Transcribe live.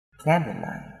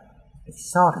Candlelight,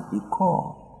 exotic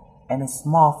décor, and a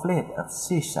small fleet of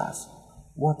shishas,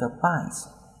 water pints,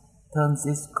 turns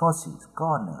this cozy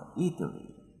corner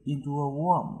eatery into a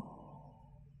warm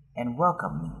and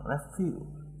welcoming refuge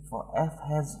for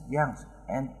F-heads young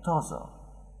and toddlers.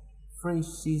 Fresh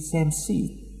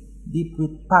sesame-seed dipped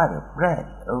with powdered bread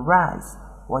or rice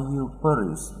while you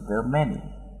peruse the menu,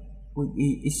 which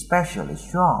is especially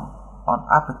strong on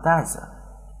appetizer.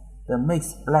 The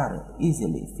mixed platter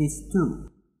easily fits two.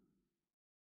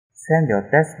 Send your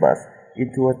taste buds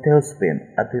into a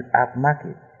tailspin at the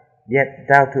upmarket, yet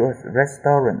down-to-earth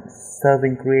restaurant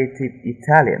serving creative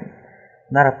Italian,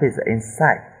 not a pizza in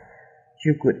sight.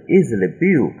 You could easily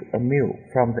build a meal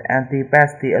from the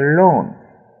antipasti alone.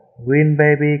 Green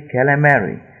baby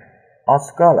calamari or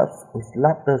scallops with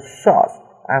lobster sauce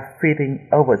are fitting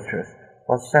overtures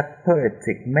for such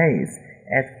poetic meals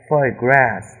as foie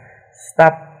gras,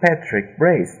 stuffed Patrick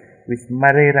braised with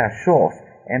Madeira sauce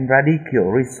and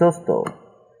radicchio risotto.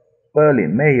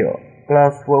 Berlin mayor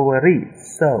Klaus Wolverine,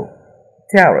 so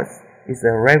Tarts is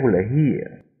a regular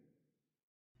here.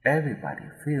 Everybody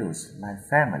feels like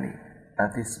family,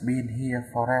 as it's been here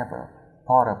forever.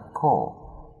 Pot of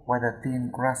coal, where the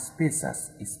thin-crust pizzas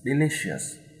is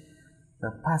delicious.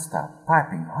 The pasta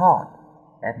piping hot,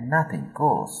 and nothing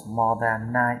costs more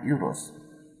than €9.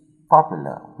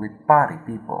 Popular with party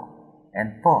people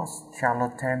and posh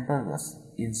Charlottenburgers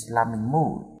in slumming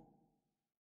mood.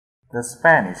 The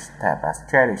Spanish tapas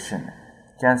tradition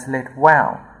translates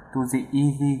well to the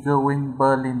easy-going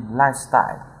Berlin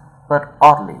lifestyle, but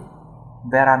oddly,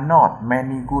 there are not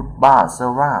many good bars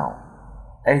around.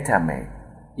 Eatery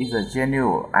is a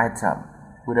genuine item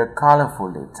with a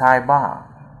colorfully Thai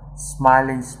bar,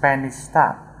 smiling Spanish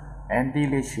staff, and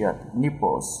delicious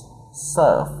nipples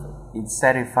served in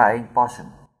satisfying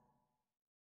portions.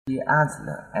 The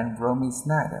Adler and Romy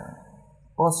Snyder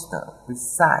poster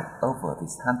preside over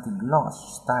this hunting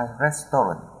lodge-style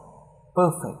restaurant,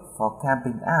 perfect for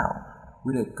camping out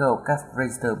with a cold-cut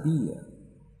register beer.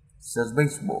 Such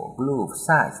baseball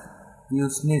glove-sized veal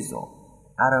schnitzel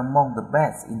are among the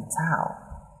best in town,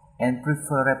 and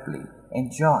preferably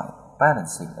enjoy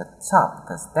balancing atop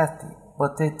the tasty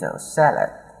potato salad.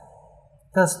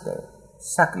 Thursday,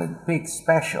 suckling pig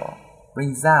special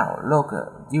brings out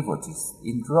local devotees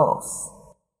in droves.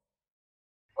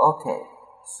 Okay,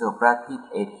 so Brad Pitt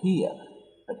ate here,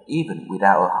 but even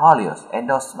without a Hollywood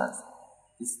endorsement,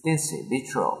 extensive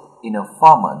vitro in a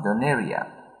former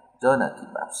Doneria doner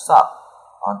kebab shop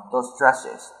on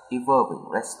Bleibtreustrasse evolving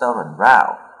restaurant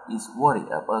route is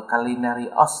worthy of a culinary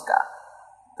Oscar.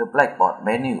 The blackboard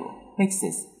menu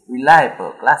mixes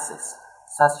reliable classics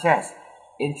such as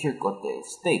entrecote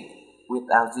steak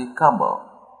without the combo,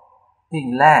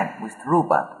 pink lamb with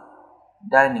rhubarb.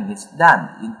 Dining is done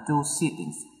in 2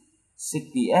 sittings, 6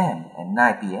 p.m. and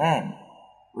 9 p.m.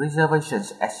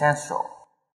 Reservations essential.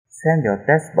 Send your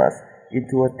taste buds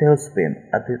into a tailspin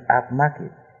at the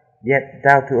upmarket, yet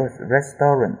down-to-earth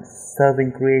restaurant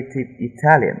serving creative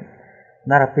Italian,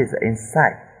 not a pizza in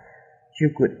sight.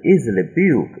 You could easily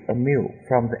build a meal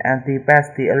from the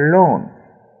antipasti alone.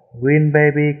 Green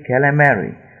baby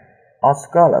calamari or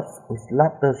scallops with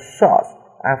lobster sauce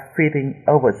are fitting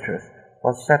overtures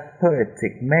for such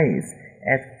poetic meals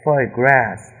as foie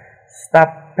gras,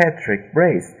 stuffed Patrick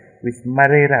braised with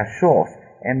Madeira sauce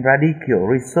and radicchio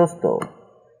risotto.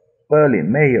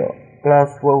 Berlin mayor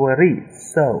Klaus Wolverine,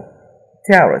 so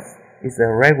Tarts is a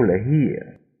regular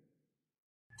here.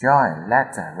 Join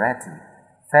latte-ready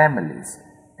families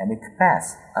and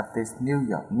expats at this New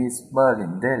York meets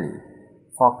Berlin deli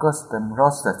for custom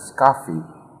roasted coffee,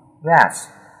 wraps,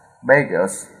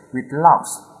 bagels with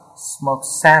lox, smoked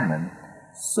salmon,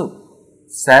 soup,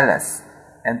 salads,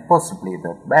 and possibly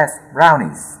the best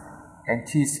brownies and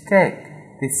cheesecake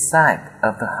this side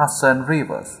of the Hudson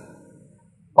Rivers.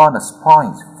 Bonus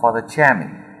points for the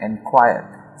charming and quiet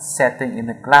setting in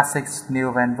the classic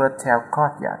Sneeuw van Vertel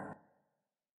courtyard.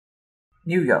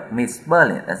 New York meets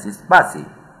Berlin as its buzzy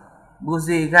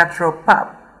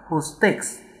gastropub whose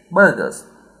steaks, burgers,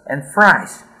 and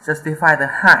fries justify the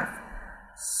hype.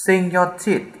 Sink your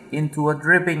teeth into a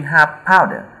dripping hot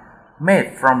powder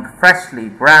made from freshly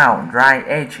ground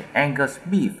dry-aged Angus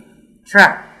beef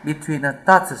trapped between a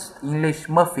toasted English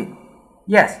muffin.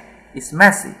 Yes, it's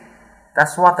messy.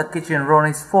 That's what the kitchen roll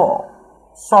is for.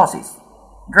 Sauces,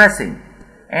 dressing,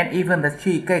 and even the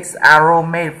cheesecakes are all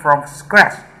made from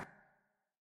scratch.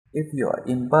 If you are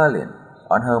in Berlin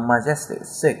on Her Majesty's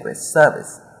Secret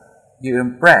Service, you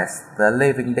impress the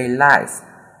living daylights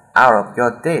out of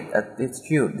your date at its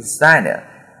huge designer,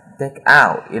 decked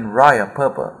out in royal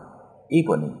purple,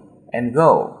 ebony, and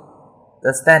gold.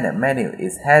 The standard menu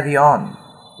is heavy on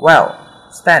Well,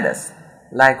 standards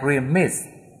like grilled meats,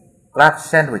 club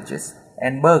sandwiches,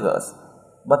 and burgers,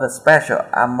 but the special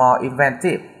are more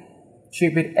inventive.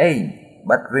 Cheap it ain't,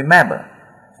 but remember,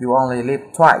 you only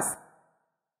live twice.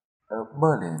 A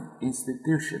Berlin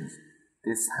institution,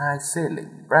 this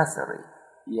high-ceiling brasserie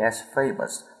is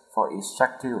famous for its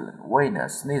succulent Wiener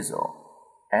Schnitzel,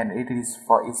 and it is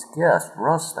for its guest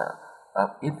roster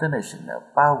of international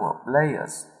power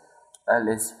players,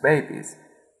 Alice babies,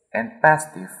 and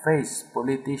pasty-faced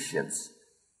politicians.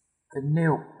 The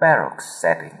new Baroque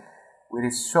setting, with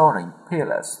its soaring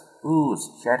pillars,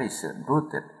 oozed tradition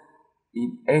rooted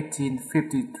in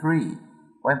 1853,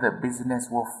 when the business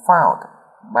was founded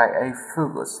by a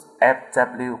frugal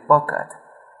F.W. Bogart,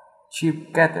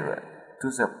 chief gatherer to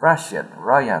the Prussian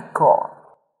royal court.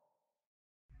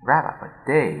 Wrap up a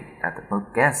day at the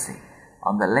Burgency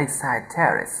on the lakeside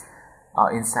terrace,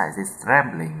 or inside this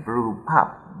trembling brew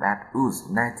pub that oozed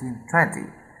 1920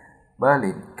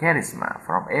 Berlin charisma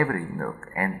from every nook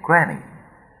and cranny.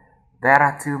 There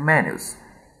are two menus,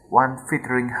 one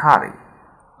featuring hearty,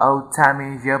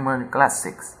 old-timey German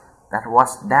classics that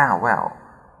wash down well,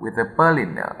 with a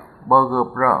Berliner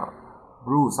burger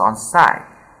brews on side,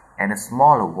 and a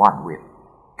smaller one with,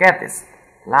 get this,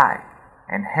 light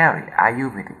and hairy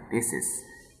Ayurvedic dishes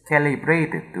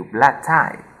calibrated to blood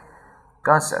type.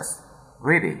 Concerts,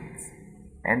 readings,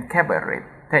 and cabaret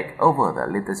take over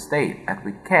the little state at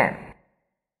weekend.